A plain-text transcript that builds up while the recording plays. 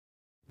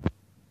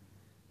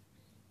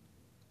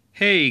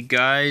Hey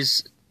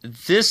guys,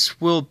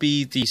 this will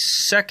be the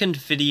second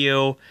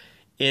video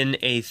in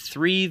a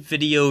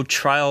 3-video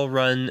trial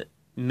run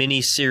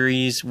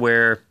mini-series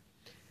where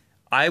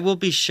I will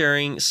be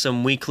sharing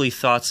some weekly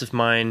thoughts of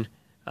mine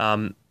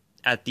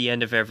at the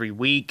end of every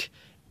week,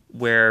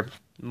 where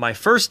my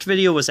first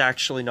video was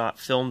actually not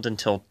filmed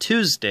until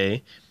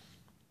Tuesday,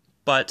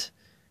 but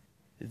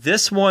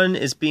this one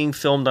is being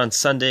filmed on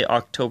Sunday,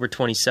 October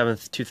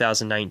 27th,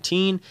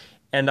 2019,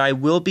 and I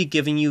will be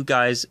giving you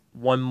guys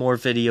one more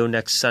video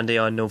next Sunday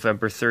on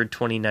November 3rd,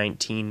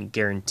 2019,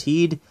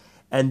 guaranteed.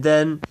 And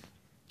then,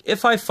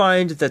 if I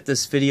find that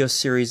this video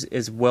series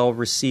is well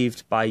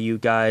received by you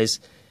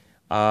guys,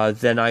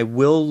 then I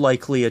will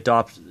likely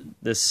adopt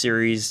this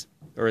series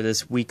or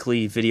this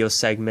weekly video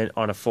segment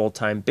on a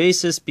full-time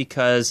basis,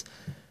 because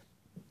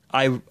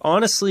I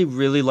honestly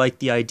really like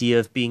the idea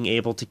of being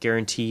able to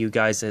guarantee you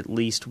guys at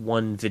least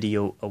one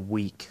video a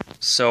week.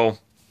 So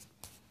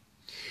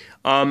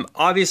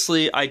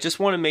obviously, I just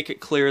want to make it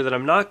clear that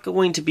I'm not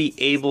going to be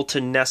able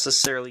to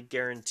necessarily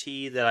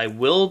guarantee that I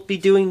will be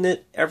doing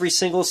it every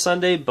single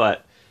Sunday,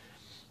 but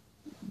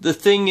the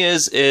thing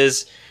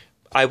is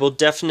I will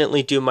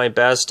definitely do my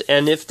best,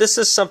 and if this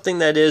is something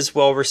that is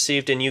well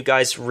received and you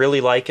guys really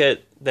like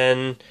it,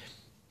 then,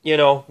 you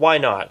know, why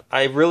not?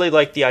 I really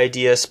like the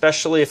idea,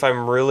 especially if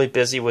I'm really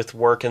busy with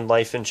work and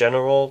life in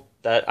general,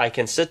 that I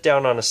can sit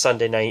down on a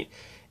Sunday night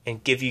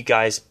and give you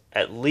guys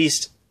at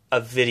least a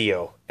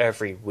video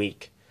every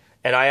week.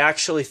 And I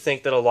actually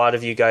think that a lot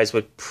of you guys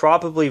would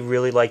probably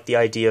really like the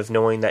idea of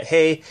knowing that,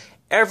 hey,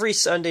 every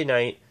Sunday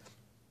night,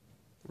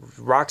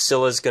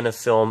 Rockzilla is going to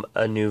film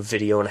a new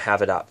video and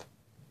have it up.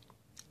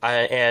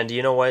 And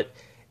you know what?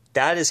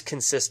 That is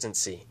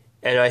consistency.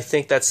 And I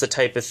think that's the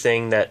type of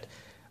thing that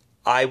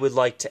I would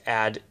like to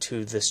add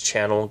to this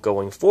channel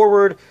going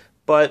forward.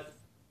 But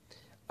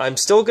I'm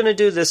still going to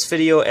do this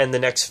video and the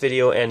next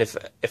video, and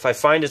if I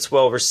find it's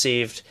well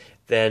received,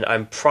 then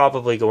I'm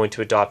probably going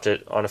to adopt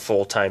it on a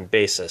full-time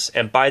basis.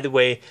 And by the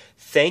way,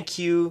 thank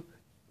you,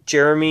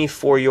 Jeremy,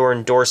 for your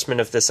endorsement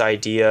of this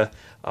idea.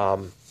 I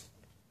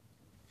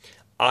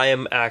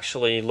am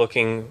actually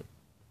looking...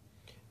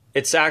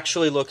 It's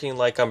actually looking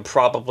like I'm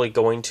probably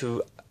going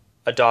to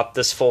adopt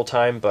this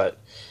full-time, but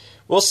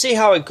we'll see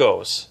how it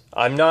goes.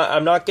 I'm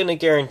not going to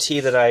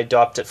guarantee that I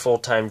adopt it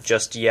full-time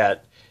just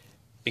yet,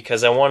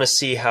 because I want to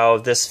see how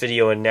this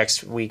video and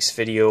next week's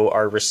video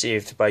are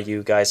received by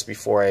you guys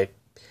before I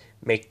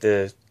make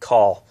the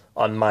call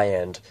on my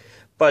end.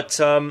 But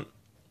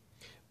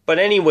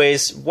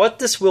anyways, what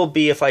this will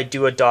be if I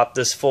do adopt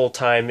this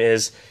full-time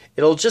is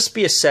it'll just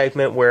be a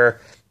segment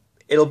where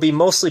it'll be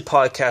mostly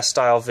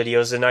podcast-style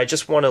videos, and I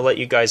just want to let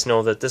you guys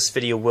know that this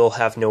video will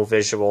have no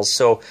visuals.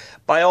 So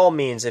by all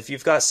means, if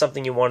you've got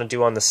something you want to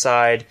do on the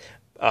side,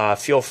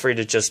 feel free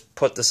to just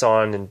put this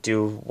on and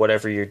do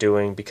whatever you're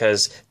doing,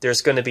 because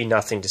there's going to be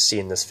nothing to see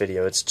in this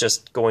video. It's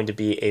just going to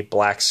be a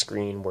black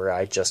screen where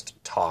I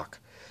just talk.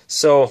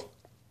 So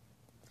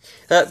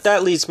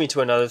that leads me to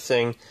another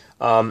thing.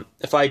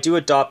 If I do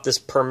adopt this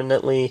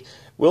permanently,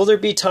 will there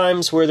be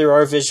times where there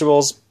are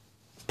visuals?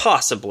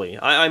 Possibly.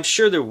 I'm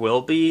sure there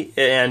will be,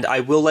 and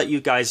I will let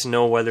you guys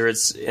know whether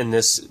it's in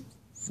this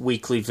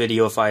weekly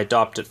video, if I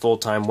adopt it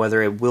full-time,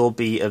 whether it will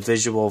be a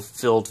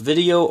visual-filled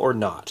video or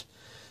not.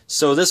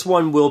 So this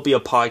one will be a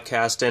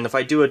podcast, and if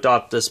I do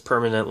adopt this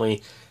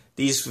permanently,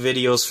 these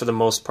videos, for the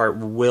most part,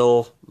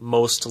 will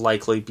most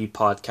likely be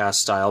podcast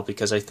style,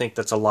 because I think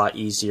that's a lot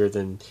easier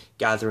than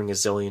gathering a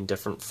zillion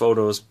different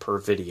photos per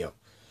video.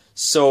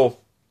 So,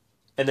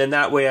 and then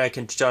that way I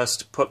can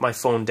just put my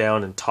phone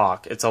down and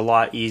talk. It's a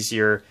lot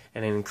easier,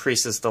 and it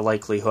increases the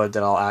likelihood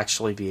that I'll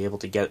actually be able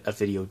to get a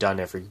video done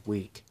every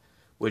week,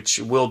 which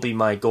will be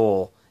my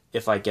goal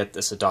if I get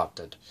this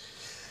adopted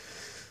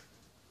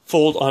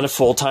on a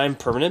full-time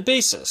permanent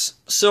basis.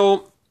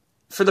 So,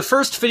 for the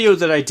first video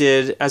that I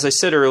did, as I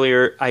said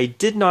earlier, I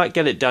did not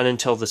get it done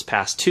until this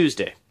past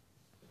Tuesday.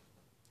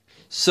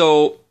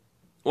 So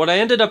what I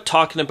ended up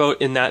talking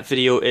about in that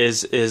video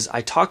is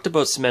I talked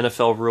about some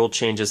NFL rule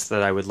changes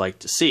that I would like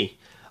to see.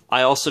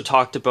 I also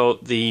talked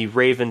about the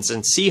Ravens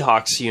and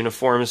Seahawks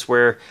uniforms,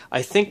 where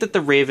I think that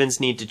the Ravens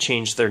need to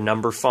change their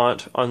number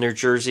font on their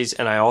jerseys,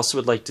 and I also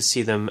would like to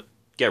see them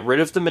get rid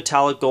of the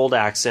metallic gold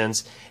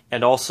accents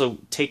and also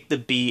take the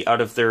B out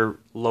of their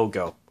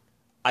logo.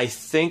 I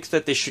think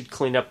that they should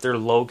clean up their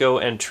logo,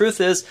 and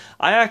truth is,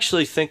 I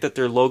actually think that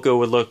their logo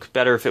would look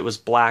better if it was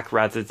black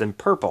rather than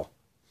purple,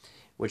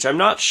 which I'm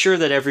not sure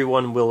that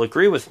everyone will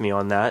agree with me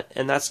on that,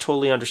 and that's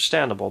totally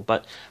understandable,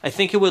 but I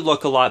think it would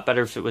look a lot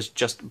better if it was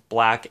just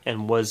black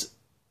and was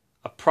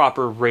a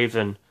proper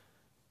raven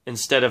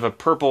instead of a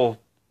purple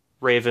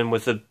raven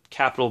with a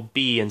capital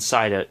B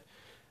inside it.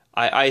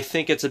 I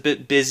think it's a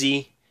bit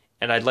busy,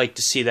 and I'd like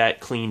to see that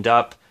cleaned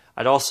up.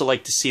 I'd also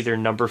like to see their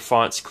number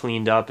fonts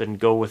cleaned up and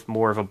go with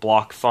more of a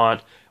block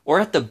font, or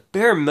at the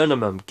bare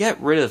minimum,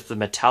 get rid of the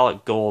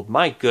metallic gold.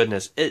 My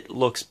goodness, it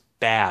looks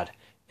bad,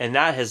 and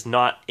that has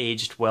not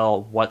aged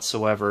well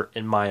whatsoever,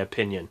 in my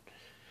opinion.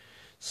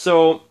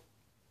 So,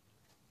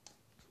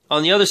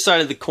 on the other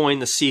side of the coin,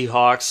 the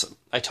Seahawks,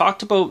 I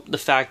talked about the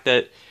fact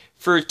that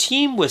For a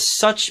team with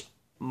such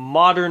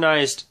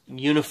modernized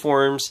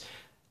uniforms,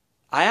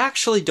 I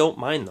actually don't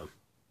mind them.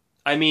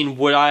 I mean,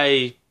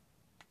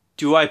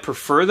 do I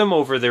prefer them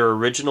over their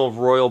original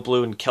royal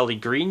blue and Kelly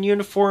green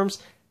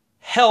uniforms?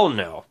 Hell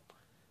no.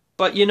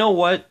 But you know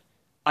what?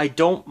 I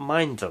don't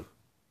mind them.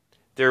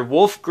 Their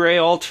wolf gray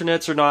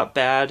alternates are not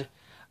bad.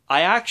 I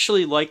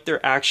actually like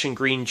their action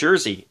green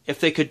jersey. If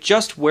they could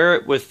just wear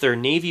it with their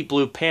navy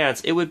blue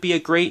pants, it would be a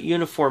great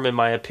uniform in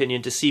my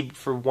opinion to see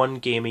for one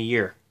game a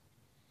year.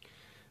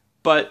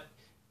 But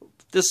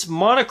this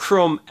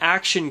monochrome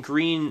action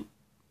green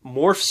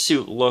morph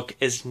suit look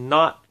is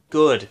not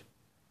good.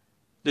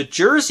 The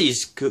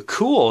jersey's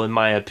cool in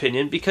my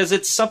opinion because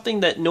it's something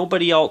that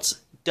nobody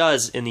else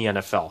does in the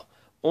NFL.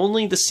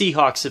 Only the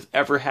Seahawks have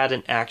ever had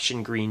an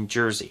action green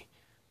jersey.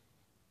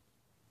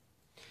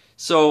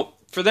 So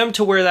for them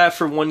to wear that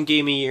for one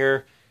game a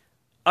year,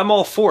 I'm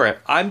all for it.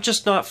 I'm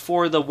just not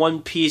for the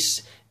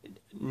one-piece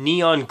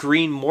neon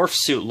green morph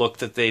suit look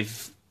that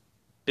they've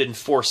been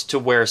forced to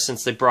wear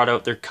since they brought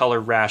out their color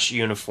rash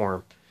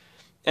uniform.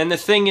 And the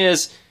thing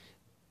is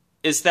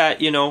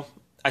that, you know,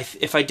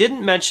 if I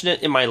didn't mention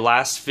it in my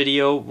last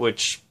video,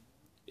 which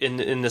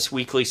in this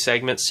weekly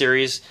segment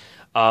series,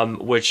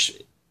 which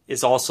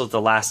is also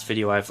the last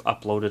video I've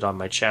uploaded on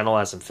my channel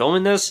as I'm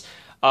filming this,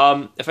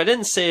 if I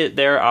didn't say it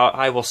there,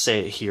 I will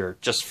say it here,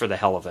 just for the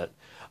hell of it.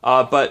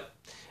 But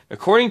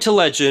according to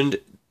legend,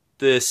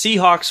 the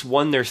Seahawks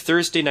won their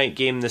Thursday night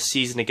game this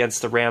season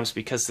against the Rams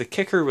because the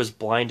kicker was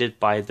blinded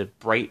by the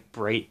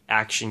bright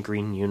action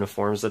green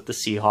uniforms that the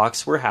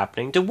Seahawks were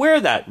happening to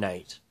wear that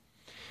night.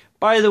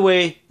 By the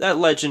way, that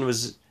legend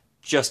was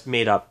just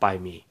made up by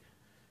me.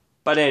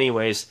 But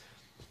anyways,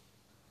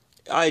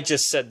 I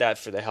just said that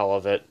for the hell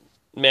of it.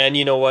 Man,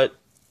 you know what?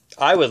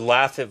 I would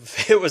laugh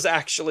if it was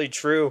actually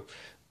true.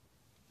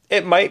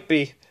 It might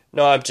be.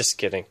 No, I'm just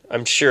kidding.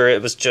 I'm sure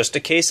it was just a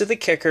case of the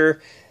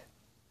kicker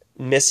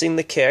missing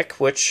the kick,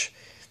 which,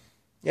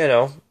 you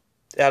know,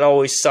 that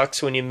always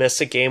sucks when you miss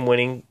a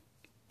game-winning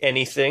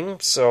anything.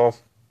 So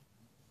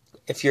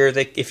if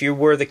you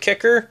were the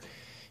kicker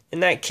in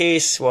that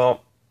case,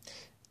 well,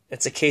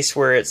 it's a case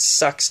where it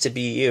sucks to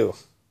be you,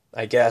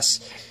 I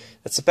guess.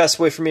 That's the best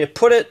way for me to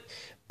put it.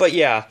 But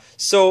yeah,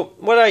 so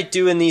what I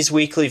do in these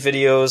weekly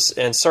videos,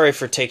 and sorry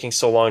for taking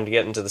so long to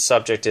get into the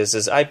subject,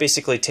 is I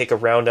basically take a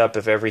roundup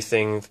of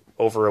everything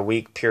over a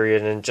week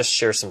period and just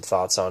share some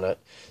thoughts on it.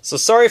 So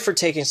sorry for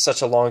taking such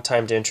a long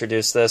time to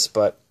introduce this,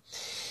 but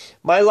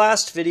my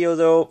last video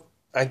though,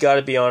 I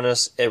gotta be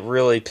honest, it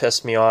really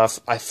pissed me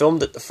off. I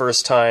filmed it the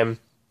first time,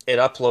 it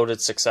uploaded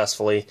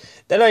successfully.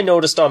 Then I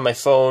noticed on my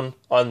phone,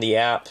 on the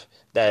app,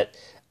 that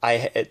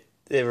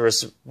there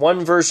was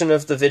one version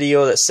of the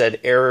video that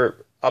said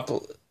error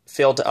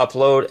failed to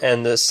upload,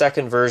 and the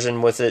second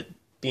version with it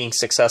being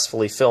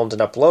successfully filmed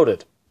and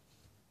uploaded.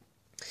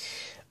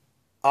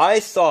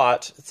 I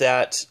thought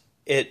that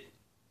it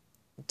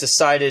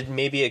decided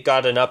maybe it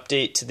got an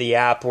update to the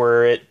app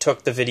where it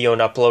took the video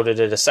and uploaded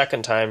it a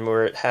second time,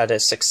 where it had a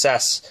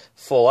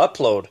successful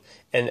upload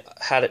and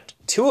had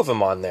two of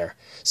them on there.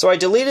 So I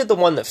deleted the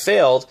one that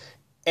failed,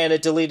 and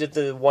it deleted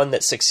the one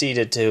that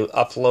succeeded to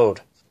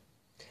upload.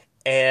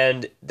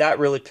 And that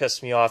really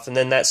pissed me off. And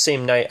then that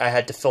same night, I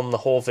had to film the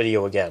whole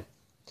video again.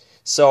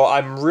 So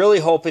I'm really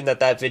hoping that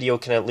that video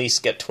can at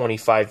least get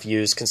 25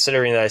 views,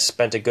 considering that I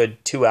spent a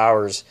good 2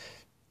 hours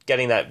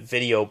getting that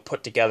video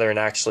put together and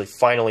actually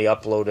finally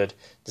uploaded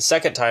the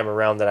second time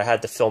around that I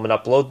had to film and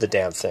upload the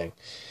damn thing.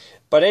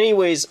 But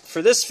anyways,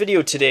 for this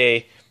video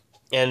today,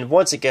 and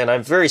once again,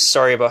 I'm very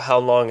sorry about how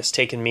long it's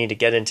taken me to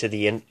get into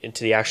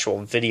the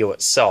actual video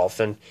itself.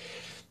 And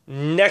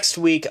next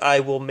week,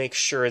 I will make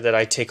sure that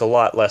I take a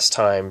lot less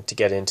time to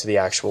get into the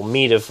actual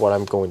meat of what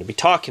I'm going to be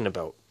talking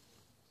about.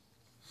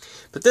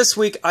 But this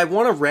week, I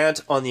want to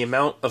rant on the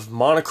amount of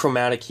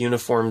monochromatic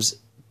uniforms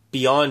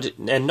beyond,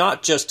 and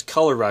not just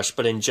Color Rush,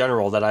 but in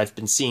general, that I've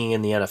been seeing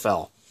in the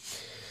NFL.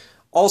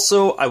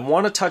 Also, I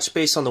want to touch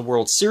base on the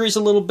World Series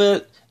a little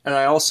bit, and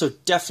I also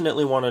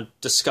definitely want to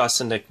discuss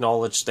and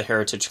acknowledge the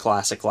Heritage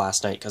Classic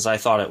last night, because I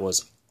thought it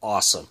was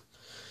awesome.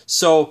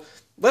 So,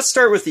 let's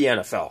start with the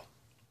NFL.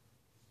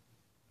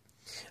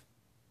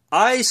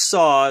 I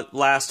saw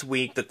last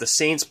week that the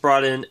Saints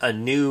brought in a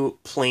new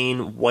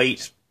plain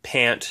white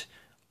pant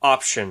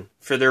option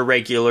for their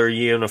regular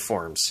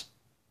uniforms.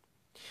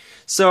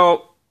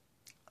 So,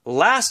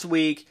 last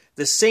week,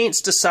 the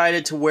Saints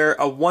decided to wear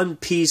a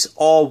one-piece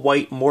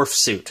all-white morph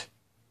suit.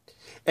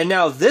 And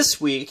now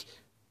this week,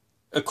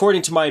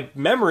 according to my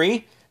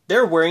memory,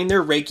 they're wearing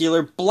their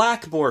regular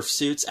black morph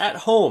suits at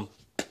home.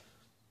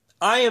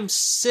 I am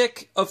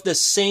sick of the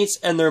Saints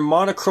and their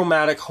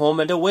monochromatic home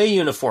and away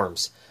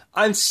uniforms.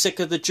 I'm sick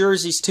of the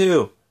jerseys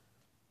too.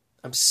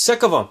 I'm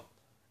sick of them.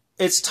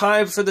 It's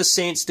time for the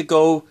Saints to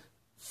go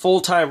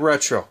full-time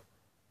retro.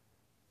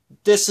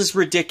 This is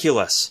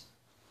ridiculous.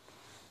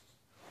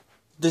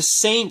 The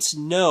Saints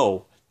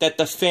know that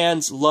the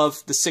fans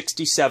love the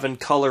 67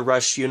 Color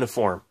Rush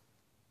uniform.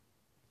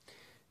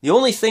 The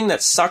only thing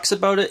that sucks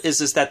about it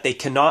is that they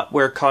cannot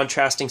wear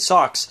contrasting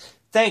socks.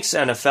 Thanks,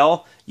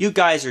 NFL. You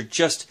guys are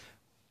just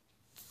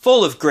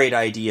full of great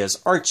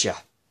ideas, aren't you?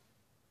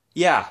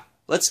 Yeah,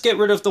 let's get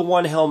rid of the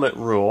one helmet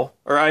rule.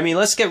 Or, I mean,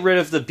 let's get rid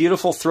of the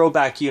beautiful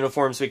throwback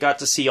uniforms we got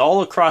to see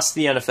all across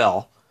the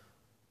NFL.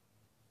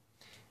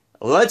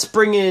 Let's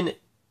bring in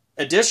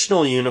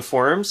additional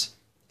uniforms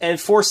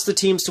and force the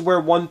teams to wear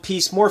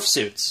one-piece morph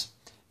suits.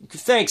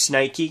 Thanks,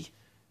 Nike.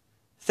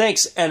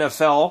 Thanks,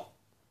 NFL.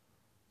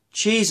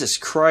 Jesus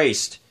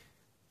Christ.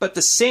 But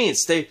the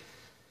Saints,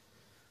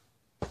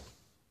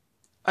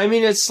 I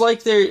mean, it's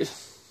like their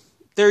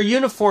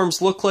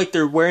uniforms look like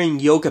they're wearing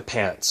yoga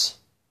pants.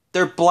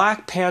 Their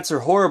black pants are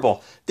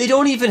horrible. They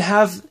don't even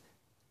have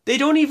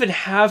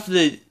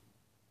the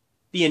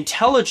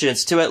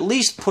intelligence to at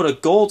least put a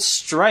gold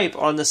stripe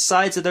on the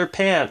sides of their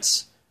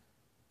pants.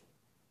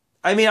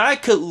 I mean, I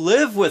could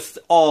live with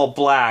all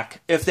black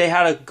if they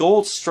had a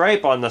gold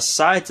stripe on the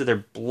sides of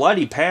their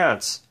bloody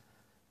pants.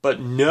 But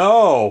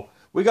no,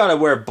 we gotta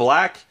wear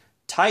black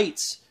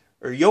tights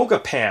or yoga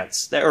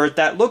pants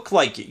that look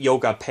like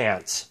yoga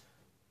pants.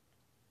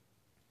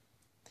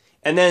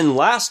 And then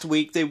last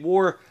week they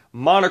wore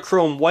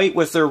monochrome white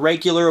with their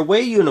regular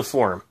away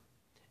uniform.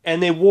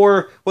 And they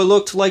wore what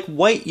looked like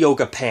white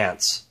yoga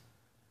pants.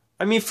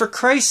 I mean, for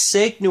Christ's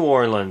sake, New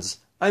Orleans,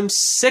 I'm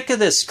sick of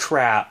this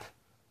crap.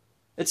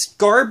 It's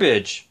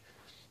garbage.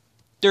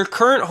 Their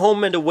current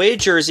home and away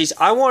jerseys,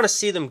 I want to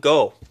see them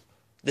go.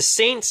 The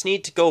Saints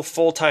need to go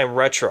full-time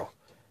retro.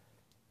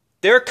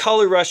 Their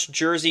Color Rush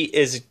jersey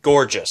is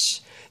gorgeous.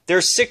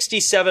 Their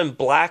 67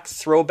 black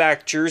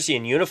throwback jersey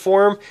and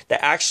uniform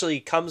that actually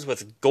comes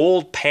with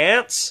gold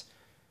pants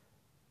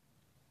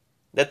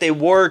that they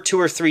wore 2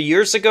 or 3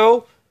 years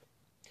ago,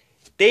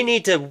 they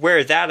need to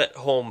wear that at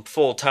home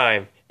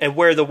full-time and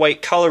wear the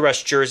white Color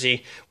Rush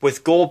jersey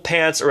with gold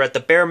pants or at the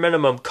bare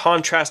minimum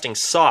contrasting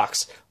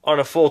socks on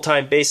a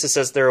full-time basis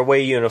as their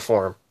away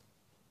uniform.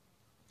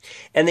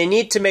 And they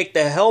need to make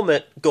the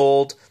helmet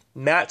gold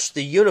match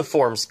the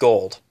uniform's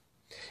gold.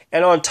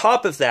 And on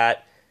top of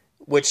that,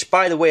 which,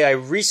 by the way, I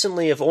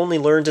recently have only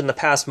learned in the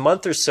past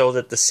month or so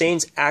that the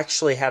Saints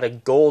actually had a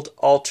gold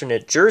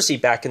alternate jersey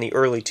back in the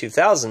early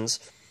 2000s.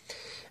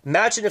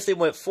 Imagine if they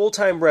went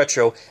full-time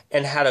retro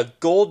and had a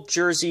gold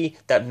jersey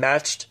that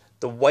matched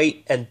the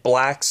white and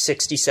black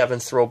 67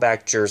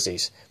 throwback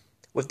jerseys.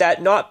 Would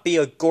that not be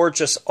a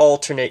gorgeous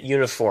alternate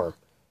uniform?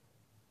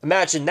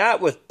 Imagine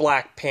that with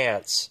black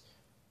pants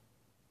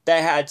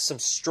that had some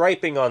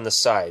striping on the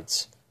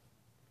sides.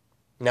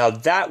 Now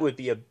that would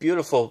be a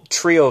beautiful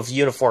trio of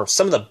uniforms.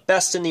 Some of the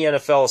best in the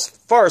NFL as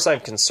far as I'm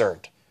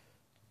concerned.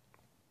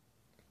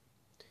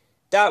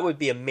 That would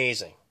be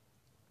amazing.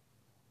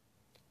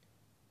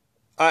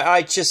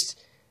 I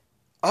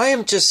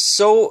am just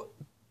so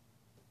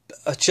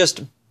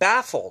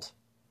baffled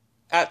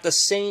at the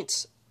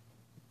Saints'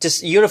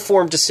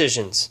 uniform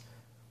decisions.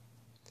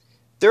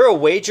 Their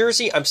away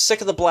jersey, I'm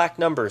sick of the black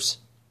numbers.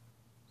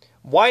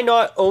 Why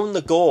not own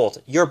the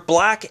gold? You're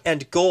black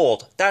and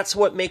gold. That's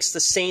what makes the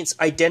Saints'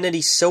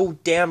 identity so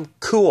damn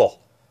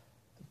cool.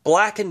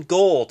 Black and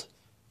gold.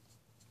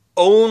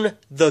 Own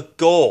the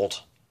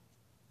gold.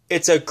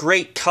 It's a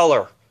great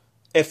color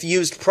if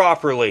used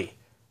properly.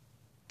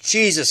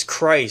 Jesus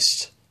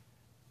Christ.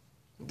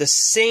 The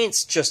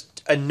Saints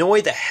just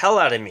annoy the hell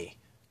out of me.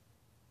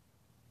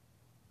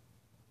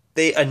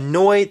 They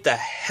annoy the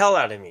hell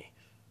out of me.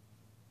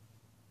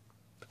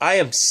 I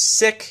am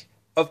sick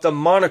of the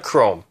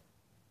monochrome.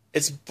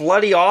 It's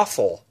bloody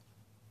awful.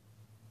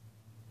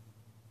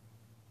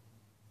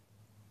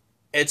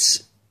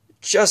 It's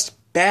just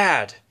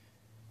bad.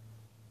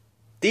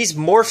 These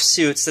morph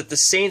suits that the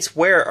Saints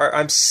wear,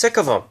 I'm sick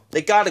of them.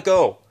 They gotta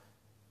go.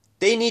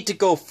 They need to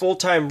go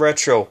full-time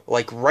retro,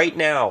 like right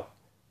now.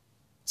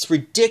 It's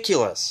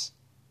ridiculous.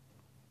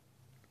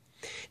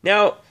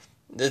 Now,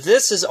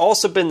 this has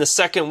also been the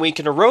second week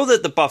in a row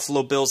that the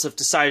Buffalo Bills have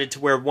decided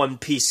to wear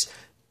one-piece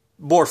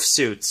morph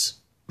suits.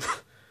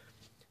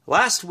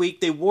 Last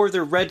week, they wore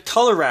their red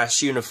Color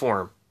Rush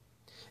uniform.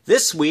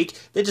 This week,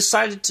 they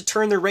decided to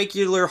turn their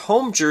regular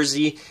home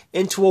jersey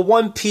into a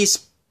one-piece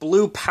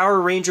blue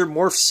Power Ranger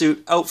morph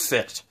suit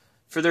outfit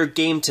for their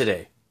game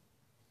today.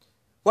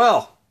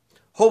 Well,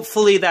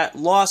 hopefully that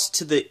loss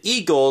to the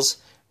Eagles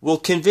will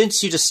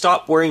convince you to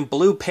stop wearing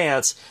blue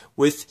pants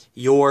with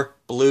your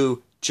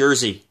blue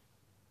jersey.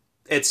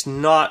 It's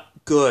not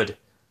good.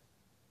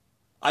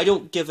 I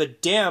don't give a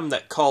damn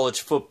that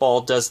college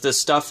football does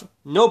this stuff.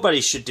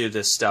 Nobody should do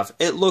this stuff.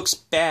 It looks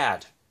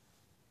bad.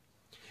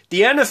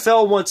 The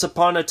NFL once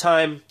upon a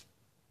time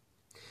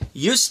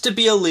used to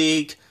be a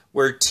league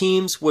where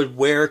teams would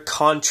wear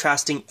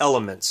contrasting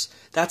elements.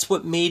 That's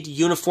what made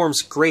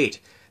uniforms great.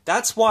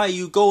 That's why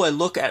you go and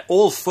look at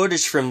old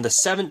footage from the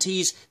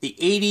 70s, the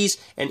 80s,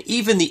 and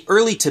even the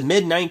early to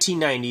mid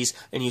 1990s,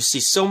 and you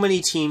see so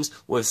many teams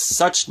with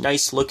such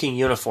nice looking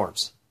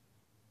uniforms.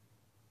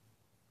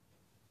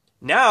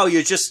 Now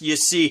you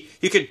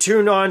can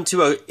tune on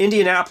to an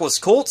Indianapolis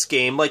Colts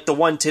game like the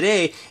one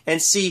today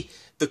and see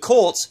the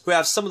Colts, who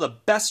have some of the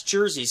best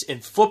jerseys in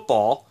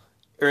football,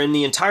 or in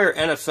the entire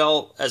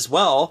NFL as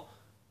well,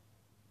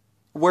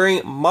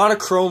 wearing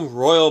monochrome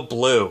royal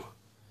blue.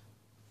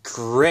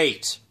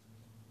 Great.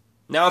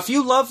 Now, if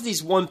you love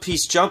these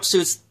one-piece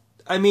jumpsuits,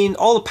 I mean,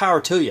 all the power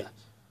to you.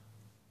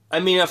 I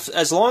mean,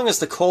 as long as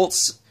the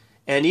Colts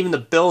and even the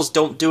Bills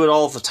don't do it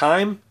all the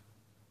time,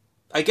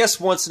 I guess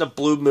once in a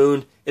blue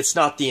moon, it's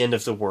not the end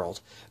of the world.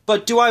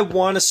 But do I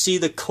want to see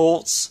the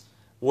Colts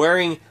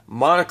wearing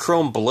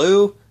monochrome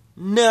blue?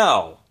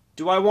 No.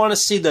 Do I want to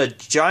see the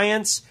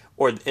Giants,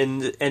 and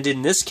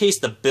in this case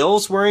the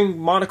Bills, wearing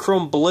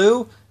monochrome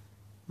blue?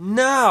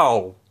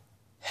 No.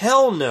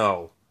 Hell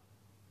no.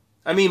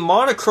 I mean,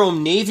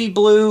 monochrome navy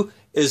blue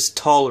is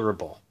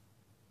tolerable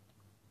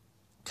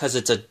because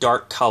it's a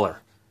dark color.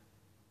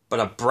 But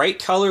a bright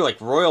color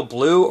like royal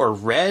blue or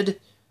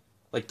red,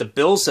 like the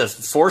Bills have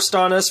forced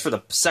on us for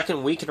the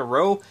second week in a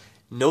row,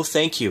 no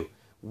thank you.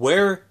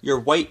 Wear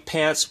your white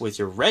pants with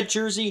your red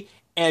jersey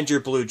and your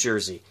blue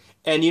jersey.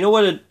 And you know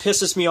what it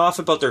pisses me off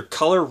about their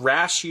color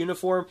rash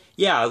uniform?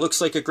 Yeah, it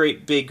looks like a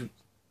great big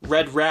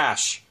red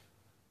rash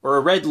or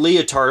a red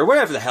leotard or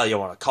whatever the hell you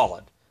want to call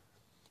it.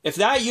 If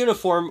that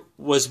uniform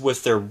was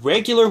with their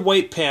regular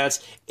white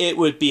pants, it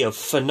would be a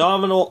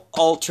phenomenal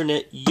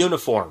alternate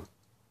uniform.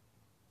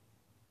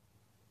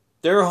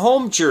 Their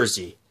home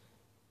jersey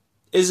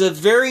is a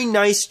very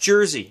nice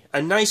jersey,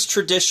 a nice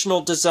traditional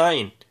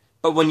design.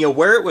 But when you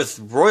wear it with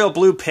royal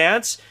blue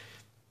pants,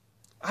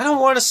 I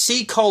don't want to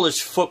see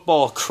college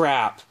football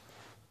crap.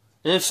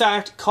 And in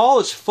fact,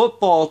 college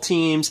football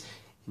teams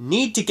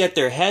need to get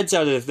their heads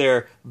out of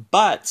their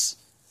butts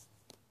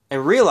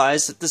and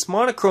realize that this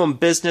monochrome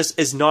business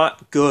is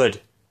not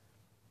good.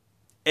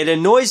 It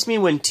annoys me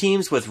when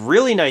teams with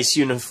really nice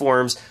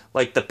uniforms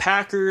like the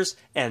Packers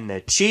and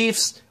the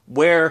Chiefs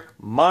wear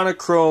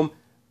monochrome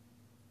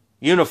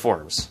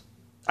uniforms.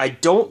 I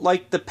don't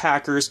like the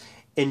Packers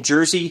in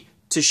jersey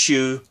to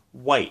shoe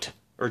white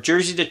or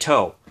jersey to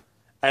toe.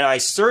 And I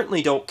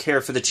certainly don't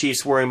care for the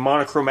Chiefs wearing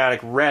monochromatic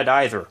red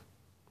either.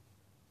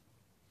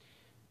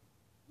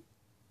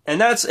 And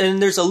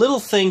there's a little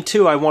thing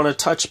too I want to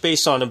touch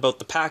base on about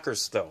the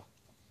Packers though.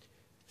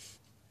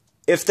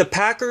 If the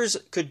Packers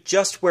could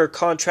just wear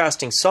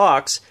contrasting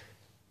socks,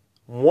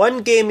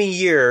 one game a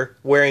year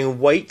wearing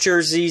white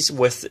jerseys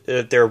with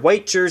their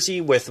white jersey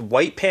with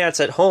white pants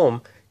at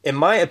home, in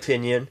my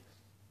opinion,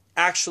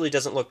 actually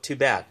doesn't look too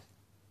bad.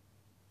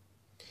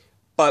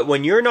 But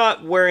when you're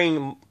not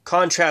wearing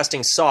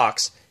contrasting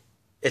socks,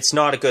 it's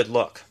not a good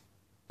look.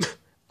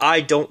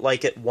 I don't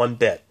like it one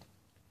bit.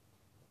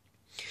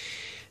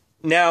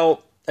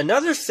 Now,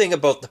 another thing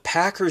about the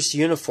Packers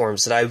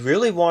uniforms that I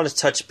really want to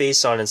touch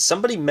base on, and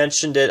somebody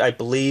mentioned it, I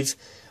believe,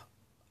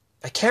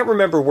 I can't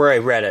remember where I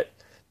read it,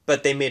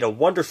 but they made a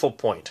wonderful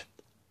point.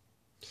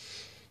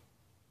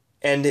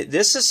 And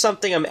this is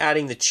something I'm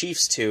adding the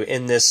Chiefs to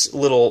in this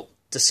little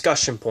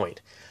discussion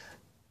point.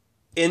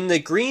 In the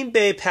Green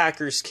Bay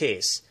Packers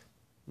case,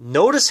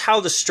 notice how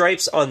the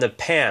stripes on the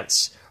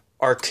pants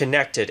are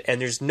connected and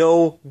there's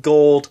no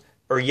gold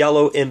or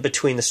yellow in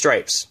between the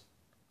stripes.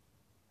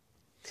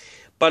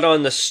 But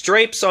on the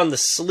stripes on the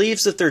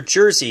sleeves of their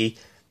jersey,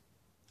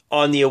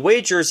 on the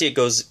away jersey it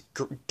goes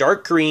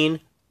dark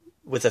green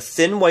with a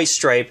thin white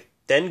stripe,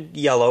 then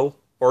yellow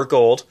or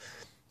gold,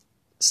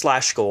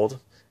 / gold,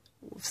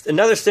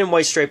 another thin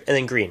white stripe, and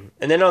then green.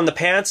 And then on the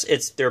pants,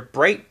 they're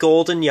bright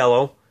gold and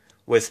yellow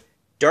with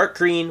dark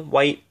green,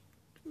 white,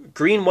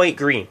 green, white,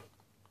 green.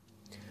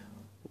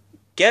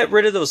 Get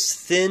rid of those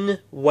thin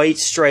white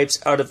stripes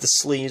out of the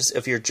sleeves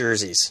of your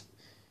jerseys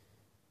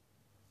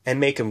and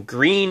make them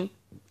green,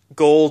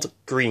 gold,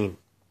 green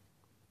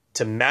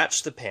to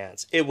match the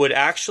pants. It would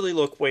actually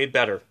look way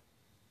better.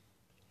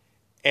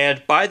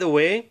 And by the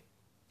way,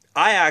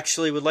 I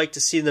actually would like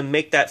to see them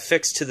make that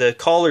fix to the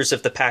collars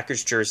of the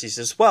Packers jerseys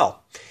as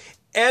well.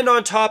 And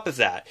on top of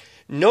that,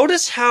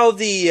 notice how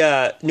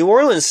the New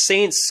Orleans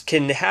Saints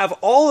can have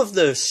all of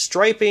the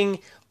striping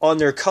on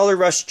their Color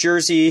Rush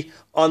jersey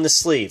on the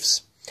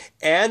sleeves.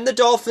 And the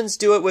Dolphins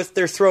do it with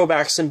their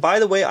throwbacks. And by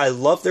the way, I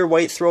love their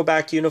white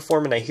throwback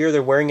uniform, and I hear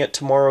they're wearing it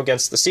tomorrow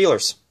against the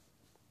Steelers.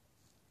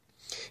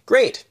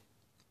 Great.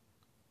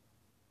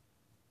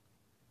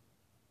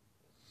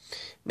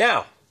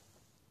 Now,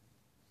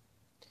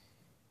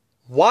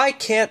 why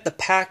can't the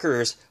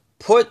Packers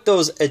put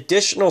those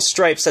additional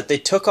stripes that they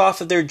took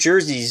off of their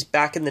jerseys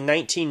back in the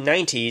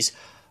 1990s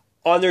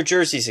on their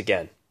jerseys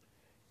again?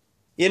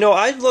 You know,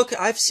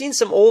 I've seen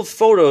some old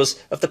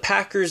photos of the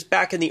Packers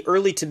back in the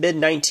early to mid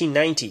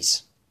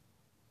 1990s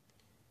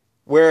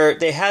where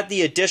they had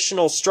the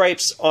additional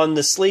stripes on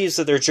the sleeves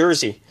of their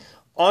jersey.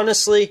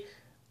 Honestly,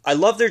 I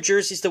love their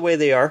jerseys the way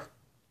they are,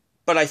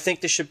 but I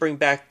think they should bring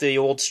back the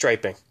old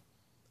striping.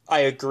 I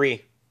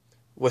agree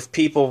with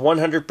people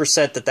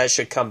 100% that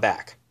should come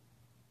back.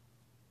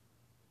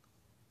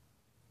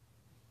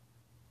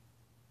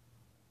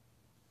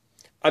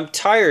 I'm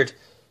tired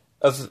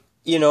of,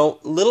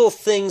 little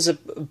things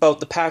about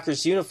the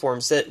Packers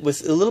uniforms that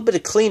with a little bit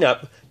of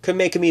cleanup could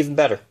make them even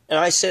better. And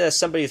I say that as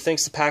somebody who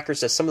thinks the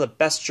Packers have some of the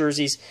best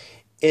jerseys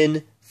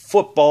in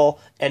football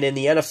and in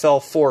the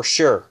NFL for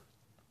sure.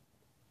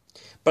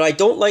 But I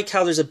don't like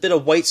how there's a bit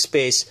of white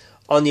space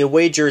on the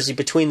away jersey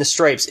between the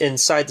stripes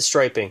inside the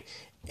striping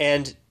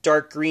and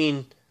dark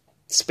green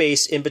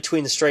space in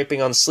between the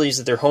striping on the sleeves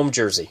of their home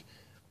jersey.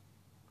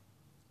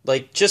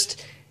 Like,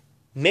 just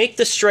make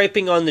the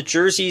striping on the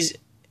jerseys,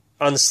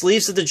 on the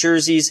sleeves of the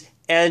jerseys,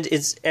 and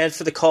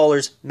for the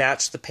collars,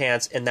 match the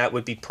pants, and that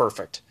would be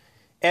perfect.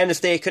 And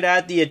if they could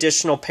add the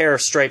additional pair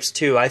of stripes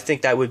too, I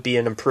think that would be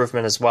an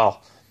improvement as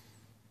well.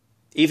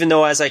 Even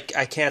though, as I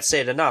can't say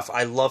it enough,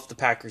 I love the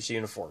Packers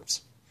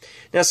uniforms.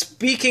 Now,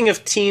 speaking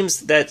of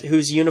teams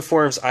whose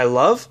uniforms I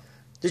love,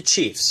 the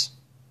Chiefs.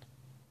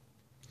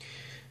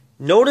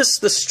 Notice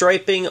the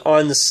striping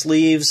on the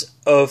sleeves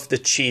of the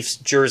Chiefs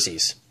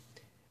jerseys.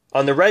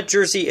 On the red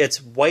jersey,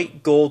 it's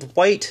white, gold,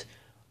 white.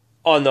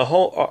 On the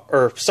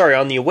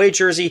on the away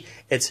jersey,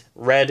 it's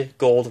red,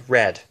 gold,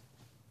 red.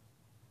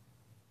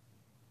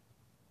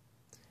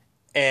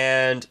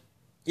 And,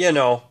 you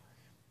know,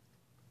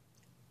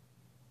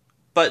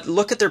 but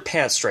look at their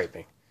pant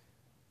striping.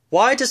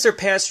 Why does their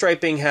pant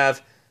striping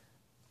have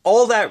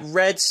all that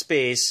red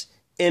space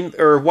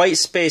or white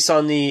space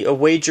on the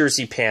away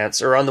jersey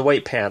pants, or on the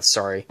white pants,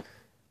 sorry?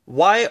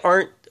 Why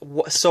aren't...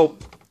 So,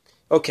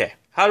 okay,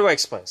 how do I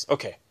explain this?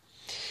 Okay.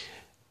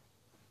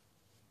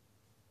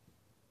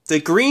 The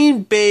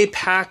Green Bay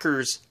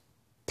Packers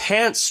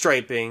pant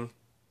striping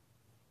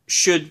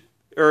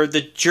or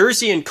the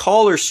jersey and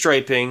collar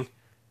striping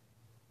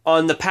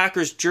on the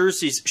Packers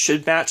jerseys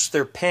should match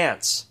their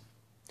pants.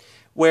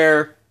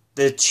 Where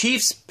the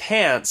Chiefs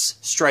pants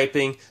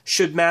striping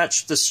should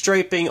match the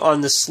striping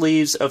on the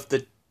sleeves of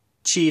the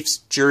Chiefs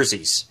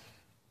jerseys.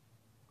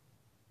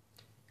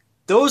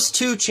 Those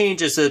two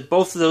changes that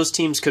both of those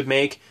teams could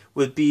make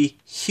would be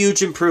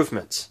huge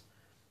improvements.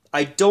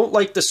 I don't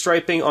like the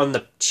striping on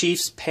the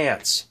Chiefs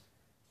pants.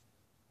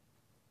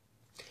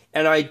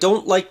 And I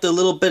don't like the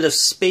little bit of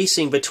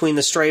spacing between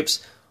the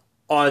stripes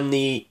on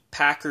the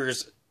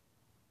Packers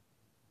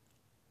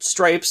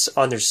stripes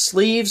on their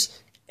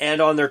sleeves and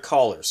on their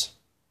collars.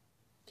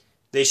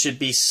 They should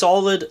be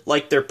solid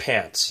like their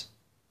pants.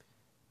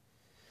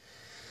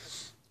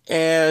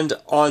 And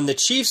on the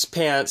Chiefs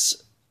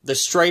pants, the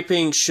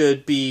striping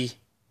should be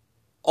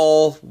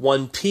all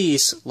one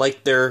piece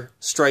like their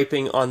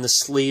striping on the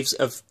sleeves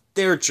of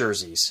their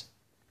jerseys.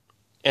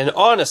 And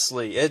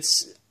honestly,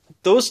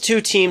 those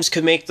two teams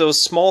could make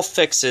those small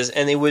fixes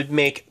and they would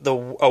make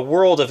a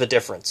world of a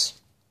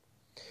difference.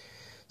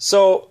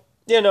 So,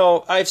 you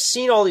know, I've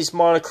seen all these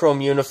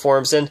monochrome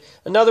uniforms, and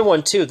another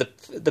one too,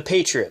 the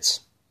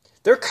Patriots.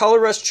 Their color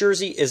rush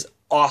jersey is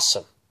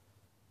awesome,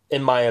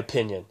 in my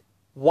opinion.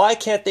 Why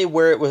can't they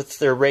wear it with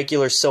their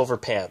regular silver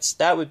pants?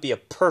 That would be a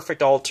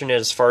perfect alternate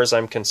as far as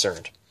I'm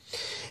concerned.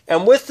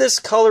 And with this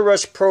color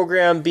rush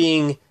program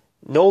being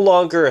no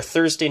longer a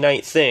Thursday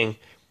night thing,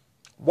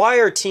 why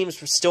are teams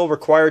still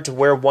required to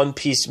wear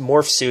one-piece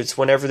morph suits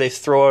whenever they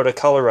throw out a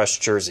color rush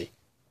jersey?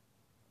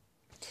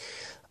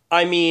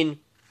 I mean,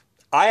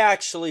 I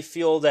actually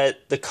feel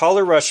that the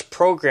color rush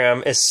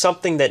program is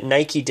something that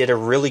Nike did a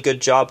really good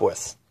job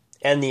with,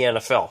 and the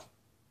NFL.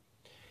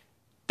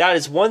 That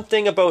is one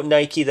thing about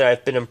Nike that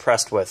I've been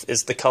impressed with,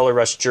 is the color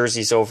rush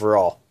jerseys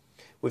overall.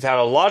 We've had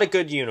a lot of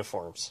good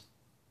uniforms.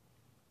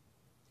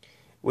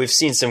 We've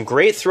seen some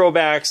great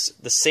throwbacks.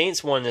 The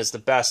Saints one is the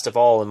best of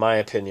all, in my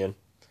opinion.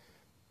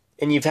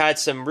 And you've had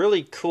some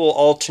really cool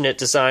alternate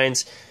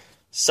designs,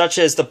 such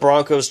as the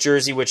Broncos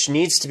jersey, which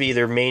needs to be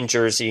their main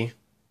jersey,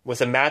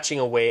 with a matching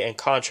away and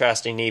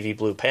contrasting navy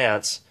blue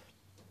pants.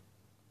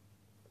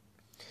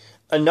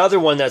 Another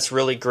one that's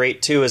really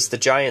great too is the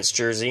Giants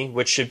jersey,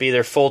 which should be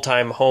their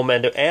full-time home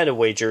and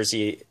away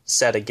jersey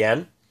set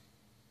again.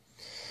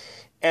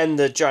 And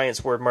the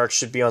Giants word mark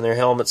should be on their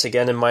helmets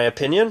again, in my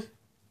opinion.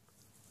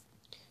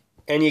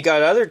 And you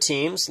got other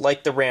teams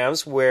like the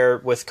Rams, where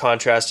with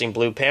contrasting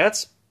blue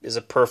pants is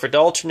a perfect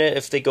alternate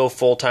if they go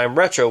full-time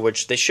retro,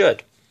 which they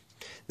should.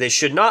 They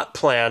should not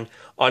plan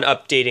on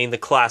updating the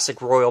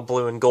classic royal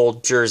blue and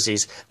gold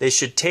jerseys. They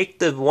should take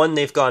the one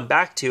they've gone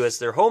back to as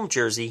their home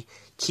jersey,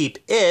 keep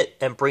it,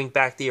 and bring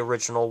back the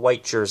original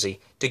white jersey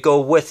to go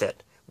with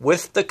it,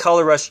 with the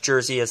color rush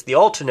jersey as the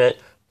alternate,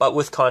 but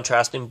with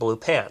contrasting blue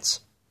pants.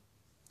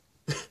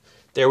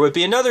 There would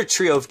be another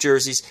trio of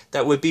jerseys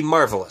that would be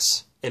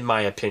marvelous, in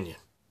my opinion.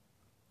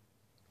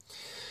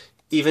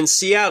 Even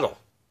Seattle.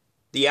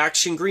 The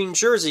action green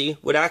jersey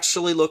would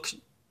actually look,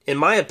 in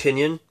my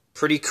opinion,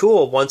 pretty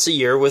cool once a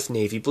year with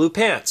navy blue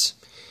pants.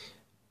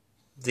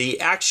 The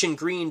action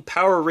green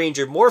Power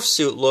Ranger morph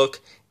suit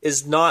look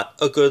is not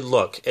a good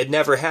look. It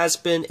never has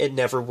been, it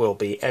never will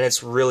be, and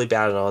it's really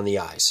bad on the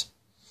eyes.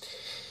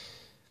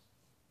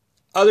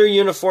 Other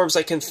uniforms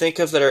I can think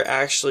of that are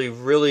actually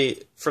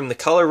really, from the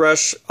color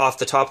rush off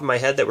the top of my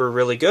head, that were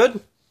really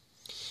good.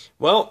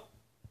 Well,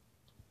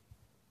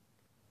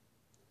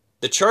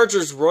 the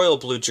Chargers royal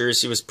blue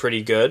jersey was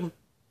pretty good,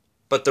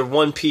 but the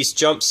one-piece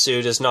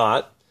jumpsuit is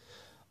not.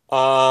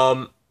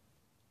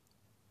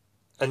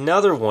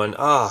 Another one,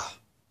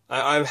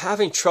 I'm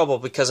having trouble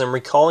because I'm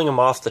recalling them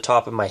off the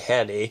top of my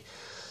head, eh?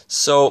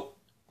 So,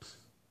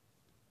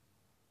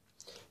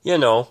 you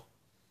know,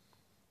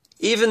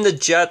 even the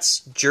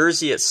Jets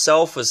jersey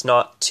itself was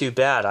not too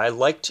bad. I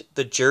liked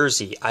the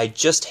jersey. I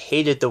just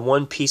hated the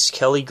one-piece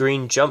Kelly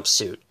green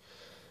jumpsuit.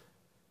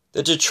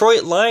 The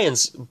Detroit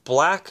Lions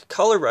black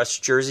color rush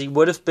jersey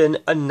would have been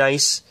a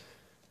nice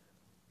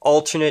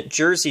alternate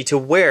jersey to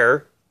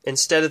wear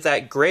instead of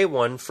that gray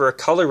one for a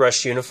color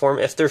rush uniform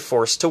if they're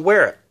forced to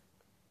wear it.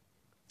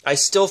 I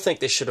still think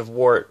they should have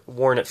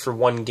worn it for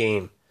one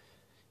game.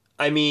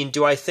 I mean,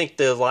 do I think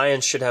the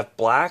Lions should have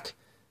black?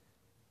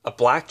 A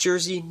black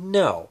jersey?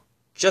 No.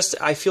 Just,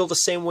 I feel the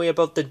same way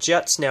about the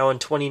Jets now in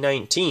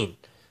 2019.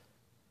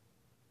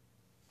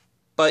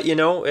 But, you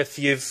know,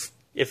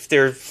 if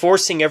they're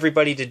forcing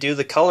everybody to do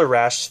the color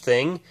rush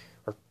thing,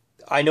 or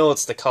I know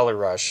it's the color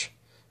rush,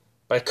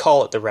 but I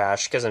call it the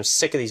rash because I'm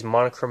sick of these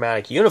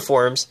monochromatic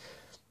uniforms,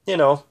 you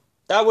know,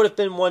 that would have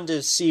been one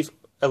to see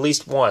at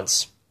least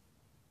once.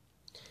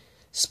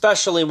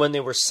 Especially when they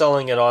were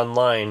selling it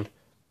online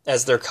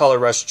as their color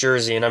rush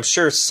jersey, and I'm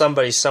sure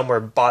somebody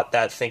somewhere bought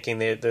that thinking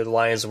the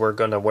Lions were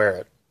going to wear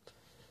it.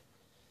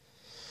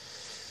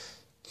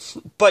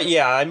 But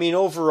yeah, I mean,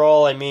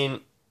 overall,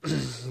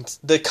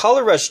 the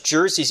color rush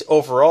jerseys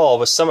overall,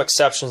 with some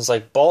exceptions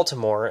like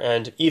Baltimore,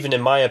 and even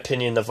in my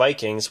opinion the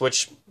Vikings,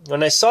 which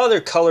when I saw their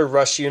color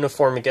rush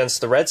uniform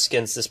against the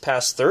Redskins this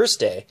past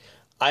Thursday,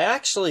 I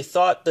actually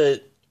thought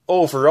that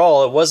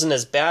overall it wasn't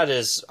as bad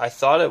as I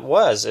thought it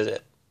was.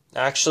 It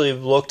actually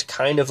looked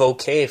kind of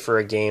okay for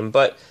a game,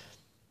 but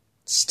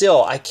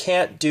still, I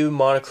can't do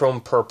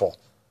monochrome purple.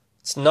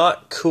 It's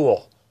not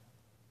cool.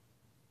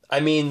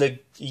 I mean, the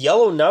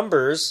yellow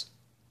numbers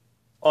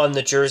on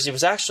the jersey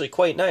was actually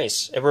quite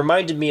nice. It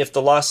reminded me of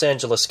the Los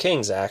Angeles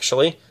Kings,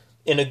 actually,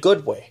 in a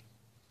good way.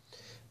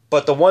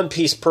 But the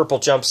one-piece purple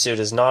jumpsuit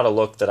is not a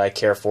look that I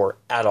care for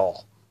at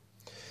all.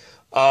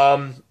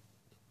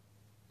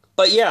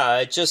 But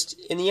yeah, just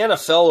in the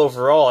NFL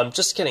overall, I'm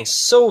just getting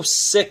so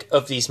sick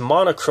of these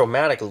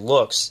monochromatic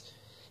looks.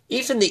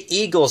 Even the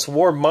Eagles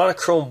wore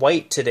monochrome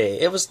white today.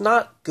 It was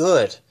not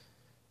good.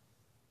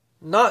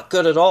 Not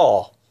good at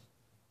all.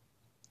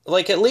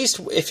 Like, at least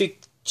if you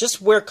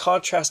just wear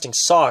contrasting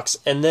socks,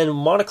 and then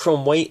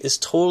monochrome white is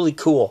totally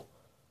cool.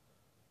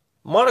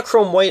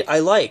 Monochrome white I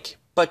like,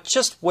 but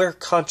just wear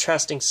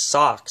contrasting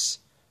socks.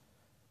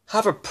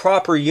 Have a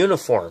proper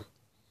uniform.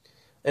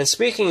 And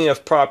speaking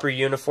of proper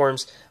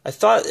uniforms, I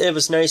thought it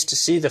was nice to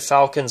see the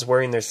Falcons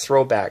wearing their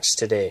throwbacks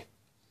today.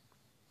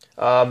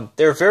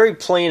 They're very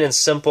plain and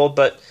simple,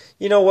 but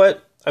you know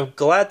what? I'm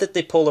glad that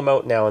they pull them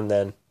out now and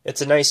then.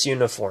 It's a nice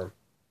uniform.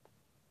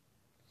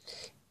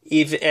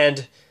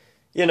 And,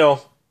 you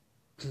know,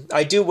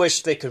 I do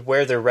wish they could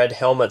wear their red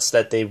helmets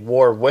that they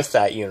wore with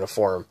that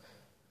uniform.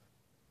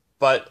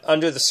 But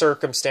under the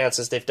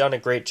circumstances, they've done a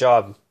great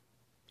job.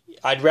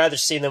 I'd rather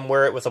see them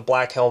wear it with a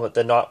black helmet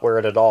than not wear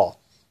it at all.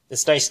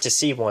 It's nice to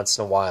see once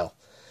in a while.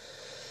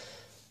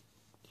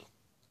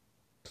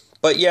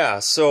 But yeah,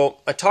 so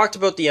I talked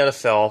about the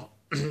NFL.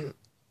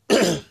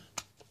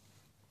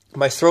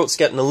 My throat's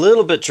getting a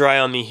little bit dry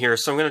on me here,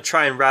 so I'm going to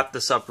try and wrap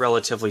this up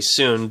relatively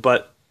soon.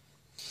 But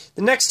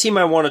the next team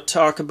I want to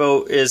talk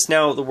about is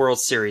now the World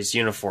Series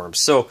uniforms.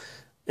 So,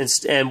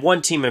 and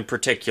one team in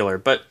particular.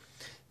 But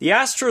the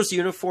Astros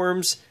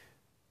uniforms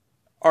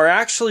are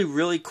actually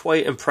really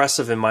quite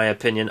impressive in my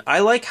opinion. I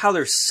like how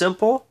they're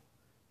simple,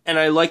 and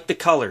I like the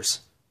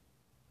colors.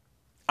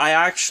 I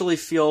actually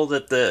feel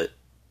that the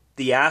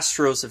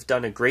Astros have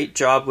done a great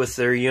job with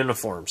their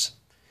uniforms.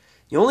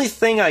 The only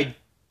thing I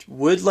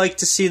would like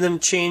to see them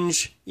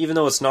change, even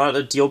though it's not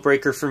a deal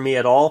breaker for me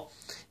at all,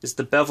 is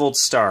the beveled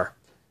star.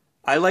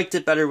 I liked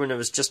it better when it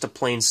was just a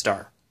plain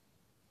star.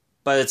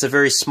 But it's a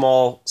very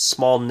small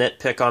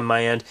nitpick on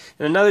my end.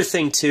 And another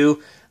thing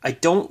too, I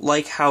don't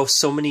like how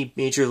so many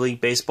Major League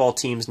Baseball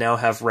teams now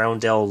have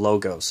roundel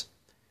logos.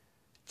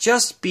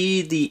 Just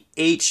be the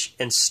H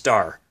and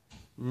star.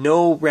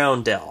 No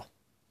roundel.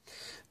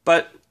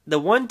 But the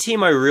one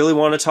team I really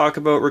want to talk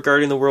about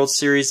regarding the World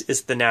Series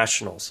is the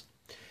Nationals.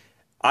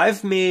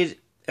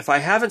 If I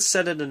haven't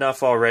said it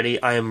enough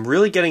already, I am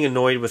really getting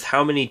annoyed with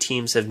how many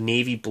teams have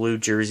navy blue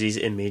jerseys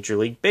in Major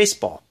League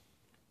Baseball.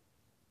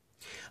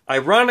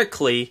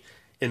 Ironically,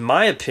 in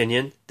my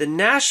opinion, the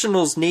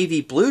Nationals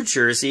navy blue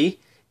jersey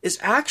is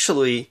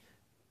actually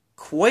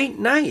quite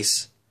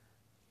nice.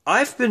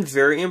 I've been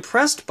very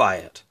impressed by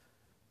it.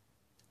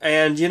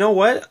 And you know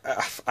what?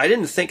 I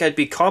didn't think I'd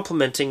be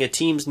complimenting a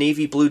team's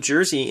navy blue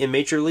jersey in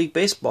Major League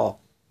Baseball.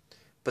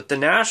 But the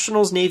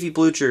Nationals navy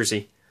blue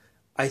jersey,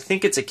 I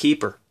think it's a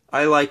keeper.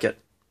 I like it.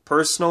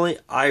 Personally,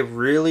 I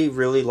really,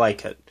 really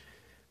like it.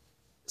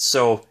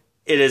 So,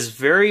 it is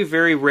very,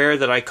 very rare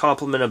that I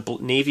compliment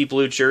a navy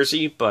blue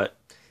jersey, but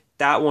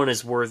that one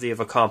is worthy of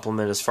a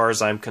compliment as far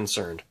as I'm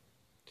concerned.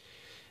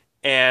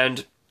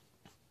 And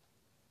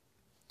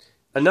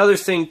another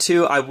thing,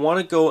 too, I want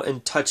to go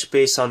and touch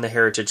base on the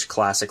Heritage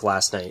Classic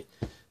last night.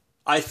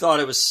 I thought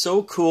it was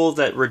so cool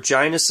that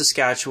Regina,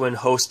 Saskatchewan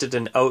hosted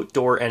an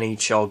outdoor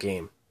NHL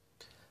game.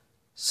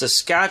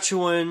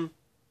 Saskatchewan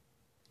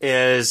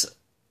is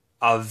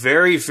a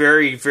very,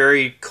 very,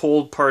 very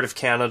cold part of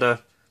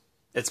Canada.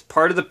 It's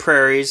part of the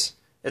prairies.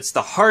 It's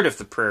the heart of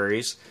the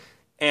prairies.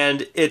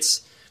 And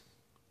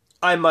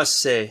I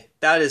must say,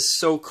 that is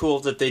so cool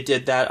that they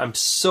did that. I'm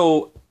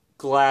so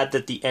glad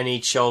that the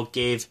NHL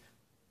gave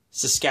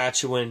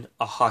Saskatchewan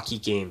a hockey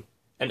game,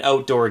 an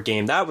outdoor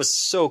game. That was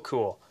so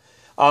cool.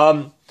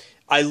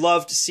 I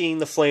loved seeing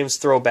the Flames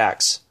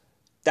throwbacks.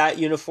 That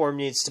uniform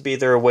needs to be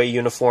their away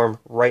uniform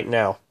right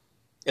now.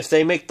 If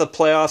they make the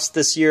playoffs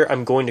this year,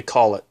 I'm going to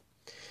call it.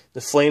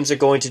 The Flames are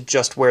going to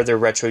just wear their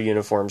retro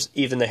uniforms,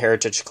 even the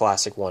Heritage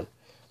Classic one.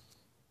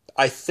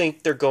 I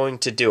think they're going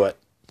to do it.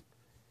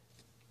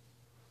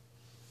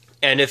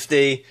 And if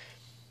they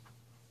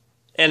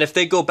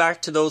go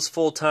back to those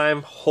full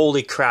time,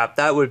 holy crap,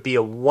 that would be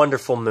a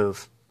wonderful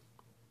move.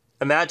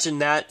 Imagine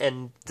that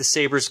and the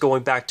Sabres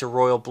going back to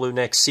royal blue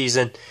next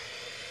season.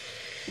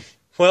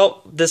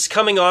 Well, this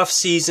coming off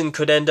season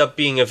could end up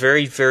being a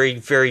very, very,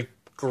 very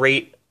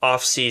great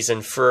off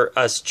season for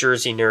us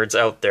jersey nerds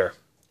out there.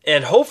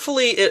 And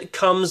hopefully it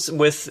comes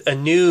with a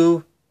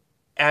new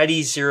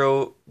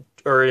Adizero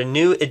or a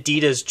new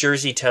Adidas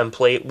jersey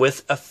template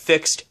with a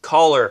fixed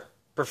collar,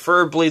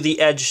 preferably the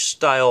edge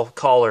style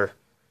collar.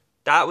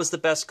 That was the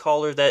best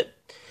collar that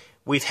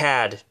we've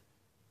had.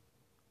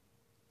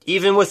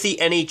 Even with the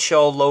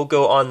NHL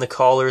logo on the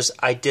collars,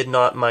 I did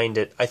not mind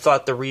it. I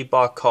thought the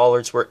Reebok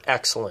collars were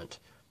excellent.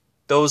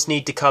 Those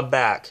need to come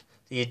back.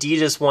 The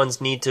Adidas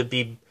ones need to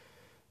be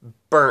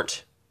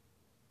burnt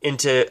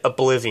into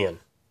oblivion.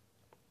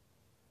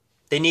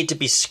 They need to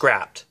be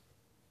scrapped.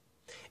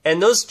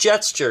 And those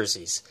Jets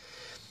jerseys,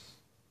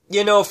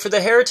 you know, for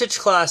the Heritage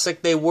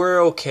Classic, they were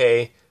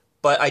okay,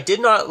 but I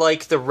did not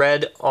like the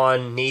red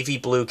on navy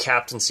blue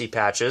captaincy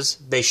patches.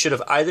 They should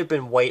have either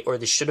been white or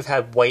they should have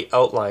had white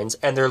outlines,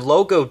 and their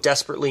logo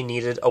desperately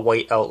needed a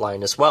white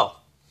outline as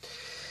well.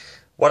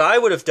 What I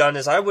would have done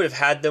is I would have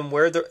had them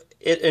wear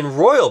it in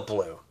royal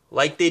blue,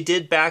 like they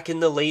did back in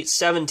the late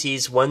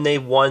 70s when they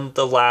won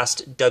the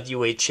last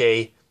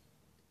WHA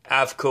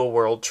Avco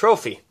World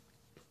Trophy.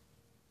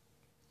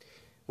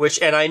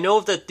 And I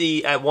know that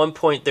at one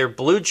point their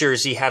blue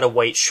jersey had a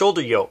white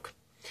shoulder yoke.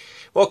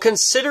 Well,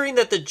 considering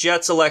that the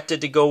Jets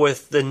elected to go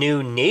with the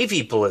new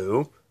navy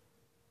blue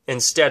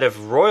instead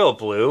of royal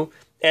blue,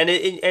 and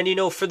you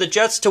know, for the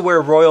Jets to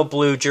wear royal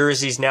blue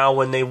jerseys now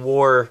when they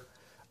wore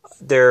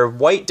their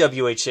white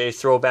WHA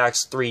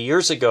throwbacks 3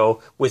 years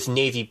ago with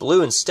navy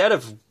blue instead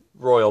of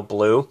royal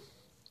blue,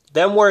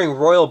 them wearing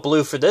royal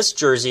blue for this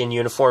jersey and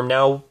uniform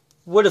now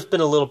would have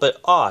been a little bit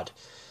odd.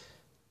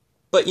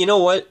 But you know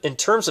what? In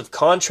terms of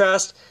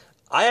contrast,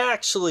 I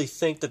actually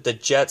think that the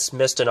Jets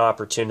missed an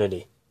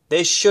opportunity.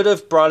 They should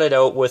have brought it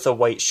out with a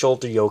white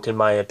shoulder yoke, in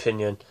my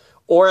opinion.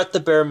 Or at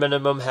the bare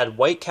minimum, had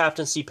white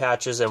captaincy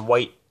patches and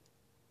white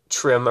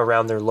trim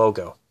around their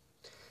logo.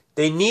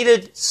 They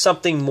needed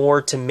something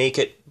more to make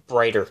it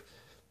brighter.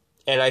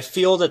 And I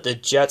feel that the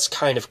Jets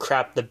kind of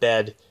crapped the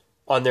bed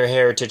on their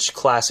Heritage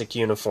Classic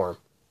uniform.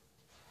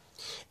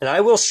 And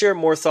I will share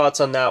more thoughts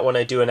on that when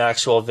I do an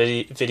actual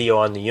video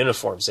on the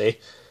uniforms,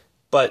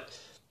 But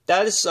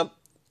that is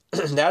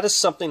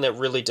something that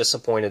really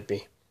disappointed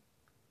me.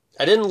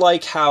 I didn't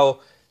like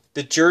how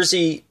the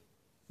jersey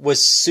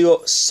was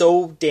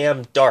so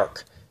damn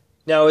dark.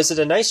 Now, is it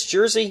a nice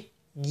jersey?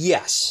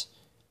 Yes.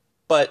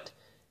 But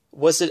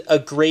was it a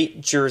great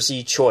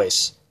jersey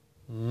choice?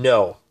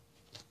 No.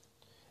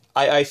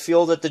 I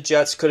feel that the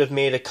Jets could have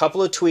made a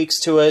couple of tweaks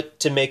to it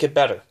to make it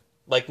better.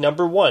 Like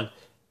number one,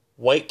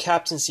 white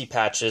captaincy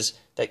patches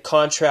that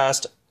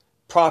contrast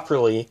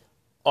properly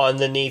on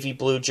the navy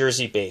blue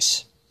jersey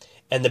base.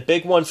 And the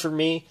big one for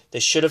me, they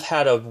should have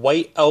had a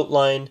white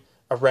outline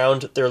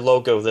around their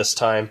logo this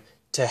time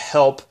to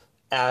help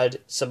add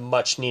some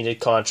much needed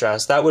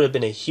contrast. That would have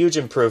been a huge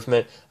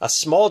improvement, a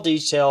small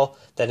detail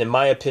that in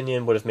my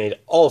opinion would have made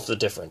all of the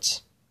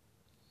difference.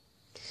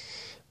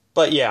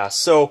 But yeah,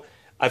 so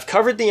I've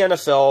covered the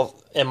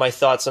NFL and my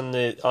thoughts on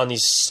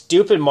these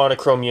stupid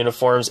monochrome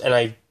uniforms, and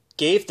I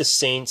gave the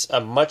Saints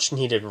a much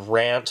needed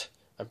rant.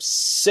 I'm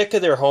sick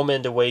of their home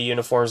and away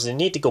uniforms. They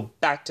need to go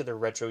back to their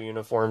retro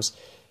uniforms.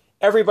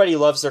 Everybody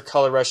loves their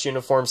Color Rush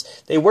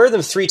uniforms. They wear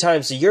them 3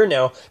 times a year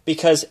now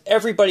because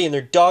everybody and their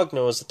dog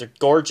knows that they're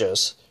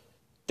gorgeous.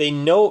 They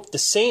know the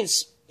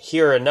Saints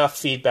hear enough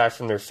feedback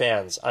from their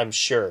fans, I'm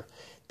sure.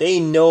 They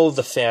know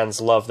the fans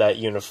love that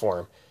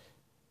uniform.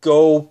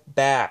 Go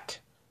back.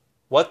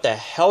 What the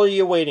hell are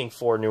you waiting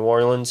for, New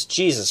Orleans?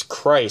 Jesus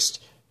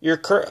Christ.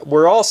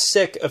 We're all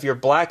sick of your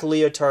black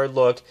leotard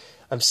look.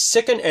 I'm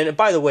sick and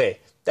by the way,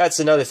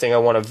 that's another thing I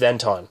want to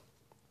vent on.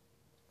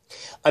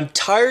 I'm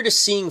tired of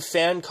seeing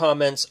fan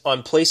comments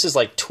on places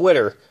like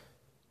Twitter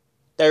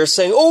that are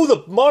saying, oh,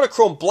 the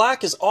monochrome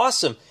black is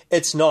awesome.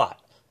 It's not.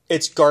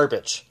 It's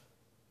garbage.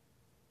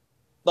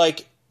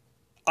 Like,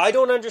 I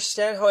don't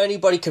understand how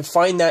anybody can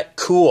find that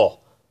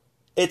cool.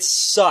 It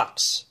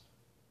sucks.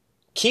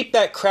 Keep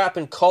that crap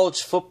in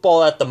college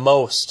football at the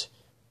most.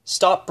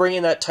 Stop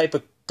bringing that type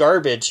of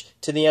garbage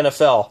to the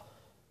NFL.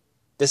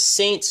 The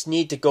Saints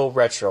need to go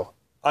retro.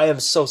 I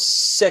am so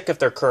sick of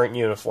their current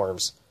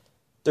uniforms.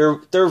 Their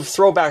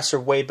throwbacks are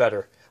way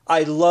better.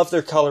 I love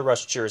their Color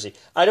Rush jersey.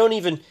 I don't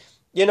even,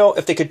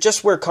 if they could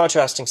just wear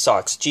contrasting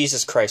socks,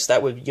 Jesus Christ,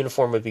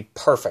 uniform would be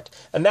perfect.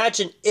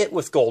 Imagine it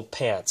with gold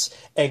pants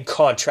and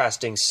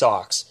contrasting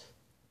socks.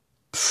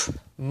 Pfft,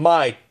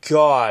 my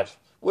God,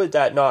 Would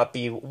that not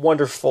be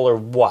wonderful or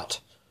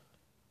what?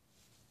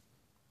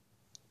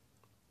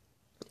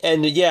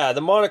 And yeah,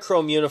 the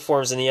monochrome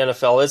uniforms in the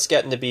NFL, it's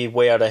getting to be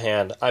way out of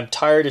hand. I'm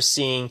tired of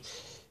seeing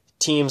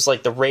teams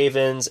like the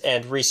Ravens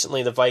and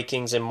recently the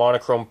Vikings in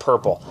monochrome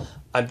purple.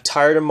 I'm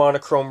tired of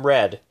monochrome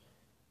red.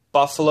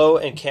 Buffalo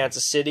and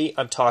Kansas City,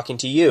 I'm talking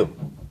to you.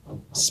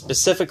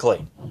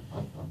 Specifically.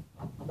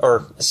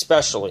 Or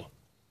especially.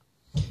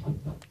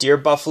 Dear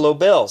Buffalo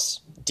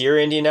Bills, dear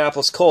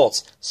Indianapolis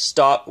Colts,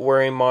 stop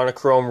wearing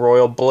monochrome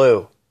royal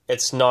blue.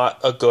 It's not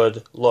a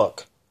good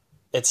look.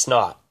 It's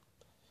not.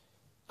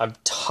 I'm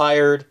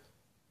tired.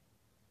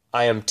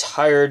 I am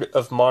tired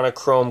of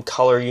monochrome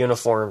color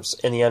uniforms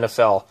in the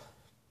NFL.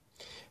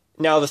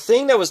 Now, the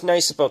thing that was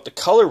nice about the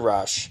color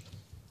rush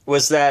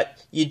was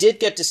that you did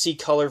get to see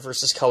color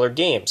versus color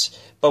games.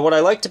 But what I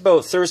liked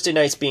about Thursday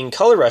nights being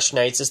color rush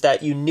nights is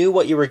that you knew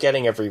what you were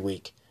getting every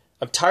week.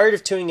 I'm tired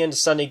of tuning into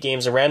Sunday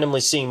games and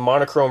randomly seeing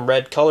monochrome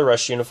red color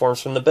rush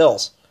uniforms from the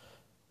Bills.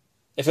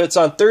 If it's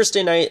on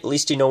Thursday night, at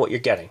least you know what you're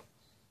getting.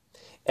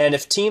 And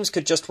if teams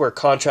could just wear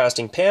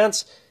contrasting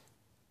pants,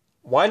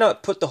 why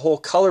not put the whole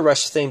color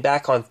rush thing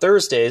back on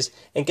Thursdays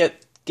and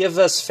give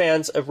us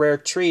fans a rare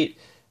treat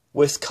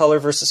with color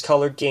versus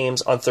color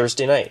games on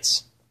Thursday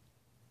nights?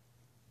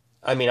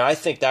 I mean, I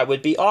think that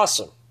would be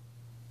awesome.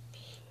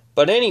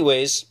 But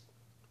anyways,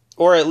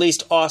 or at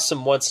least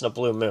awesome once in a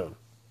blue moon.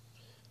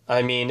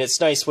 I mean,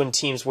 it's nice when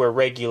teams wear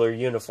regular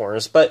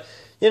uniforms, but,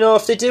 you know,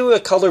 if they do a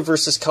color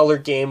versus color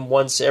game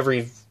once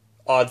every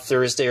odd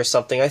Thursday or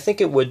something, I think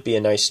it would be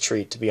a nice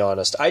treat, to be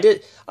honest. I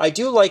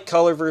do like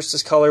color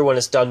versus color when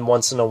it's done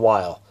once in a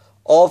while.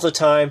 All the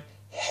time,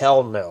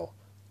 hell no.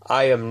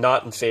 I am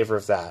not in favor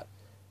of that.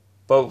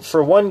 But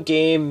for one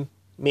game,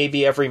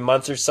 maybe every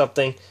month or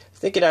something, I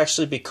think it'd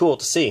actually be cool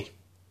to see.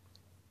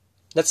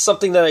 That's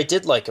something that I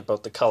did like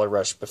about the color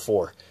rush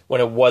before, when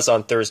it was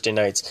on Thursday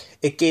nights.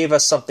 It gave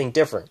us something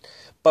different.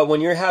 But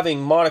when you're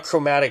having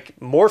monochromatic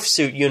morph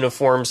suit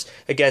uniforms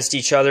against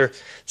each other,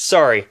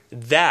 sorry,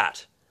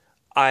 that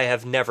I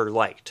have never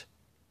liked.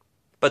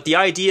 But the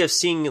idea of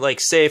seeing,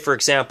 like, say, for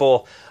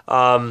example,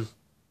 I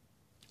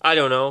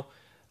don't know,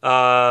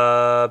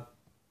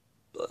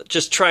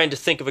 just trying to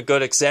think of a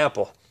good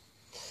example.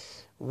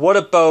 What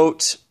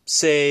about,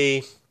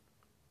 say,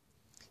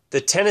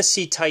 the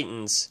Tennessee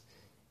Titans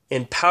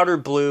in powder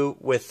blue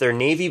with their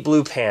navy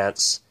blue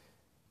pants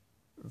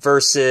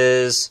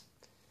versus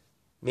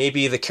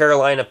maybe the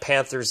Carolina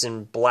Panthers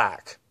in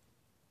black?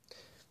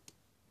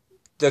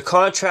 The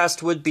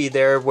contrast would be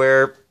there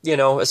where, you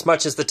know, as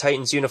much as the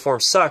Titans uniform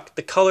sucked,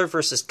 the color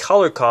versus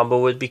color combo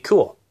would be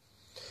cool.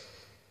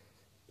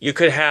 You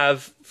could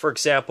have, for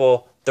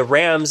example, the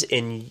Rams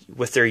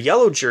with their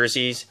yellow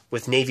jerseys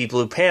with navy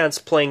blue pants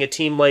playing a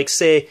team like,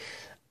 say,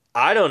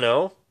 I don't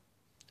know,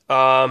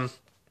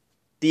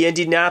 the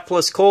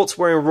Indianapolis Colts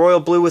wearing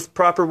royal blue with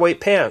proper white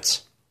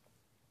pants.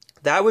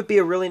 That would be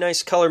a really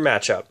nice color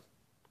matchup.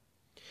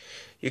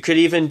 You could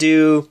even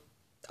do,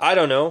 I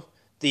don't know,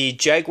 the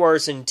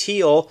Jaguars in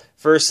teal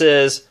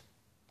versus,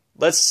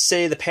 let's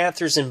say, the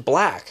Panthers in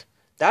black.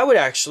 That would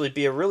actually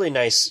be a really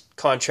nice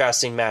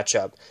contrasting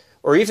matchup.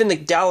 Or even the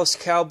Dallas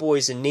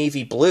Cowboys in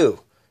navy blue.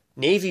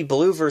 Navy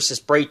blue versus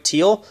bright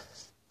teal.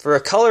 For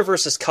a color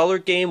versus color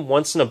game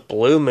once in a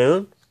blue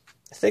moon,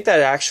 I think that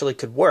actually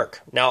could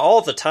work. Now,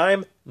 all the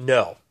time,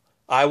 no.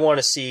 I want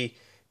to see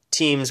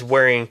teams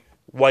wearing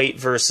white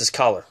versus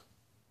color.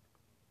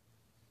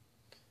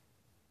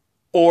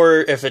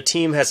 Or if a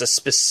team has a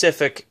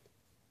specific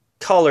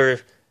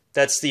color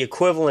that's the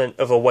equivalent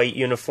of a white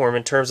uniform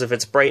in terms of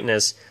its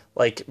brightness,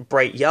 like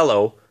bright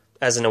yellow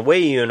as an away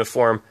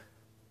uniform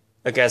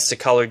against a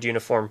colored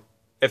uniform.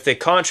 If they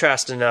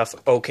contrast enough,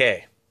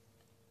 okay.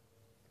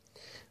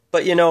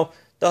 But, you know,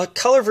 the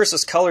color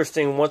versus color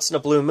thing once in a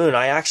blue moon,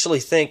 I actually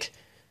think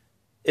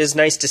is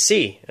nice to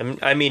see.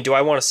 I mean, do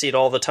I want to see it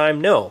all the time?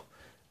 No.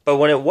 But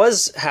when it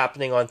was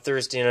happening on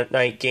Thursday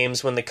night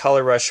games, when the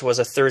color rush was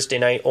a Thursday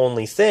night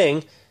only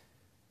thing,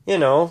 you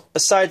know,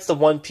 besides the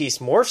one-piece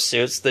morph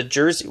suits, the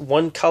jersey,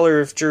 one color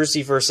of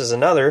jersey versus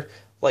another,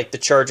 like the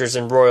Chargers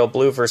in royal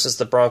blue versus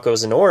the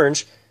Broncos in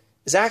orange,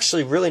 is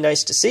actually really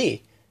nice to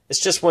see.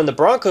 It's just when the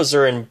Broncos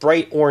are in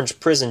bright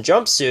orange prison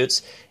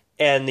jumpsuits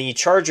and the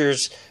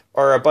Chargers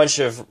are a bunch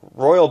of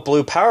royal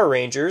blue Power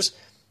Rangers,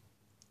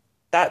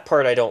 that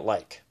part I don't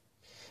like.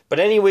 But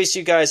anyways,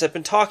 you guys, I've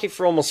been talking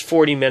for almost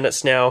 40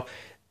 minutes now.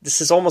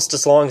 This is almost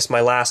as long as my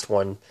last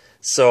one.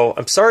 So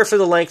I'm sorry for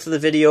the length of the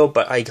video,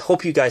 but I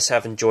hope you guys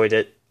have enjoyed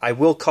it. I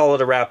will call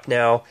it a wrap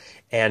now.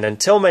 And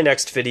until my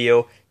next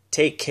video,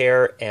 take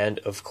care. And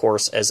of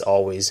course, as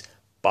always,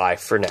 bye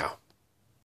for now.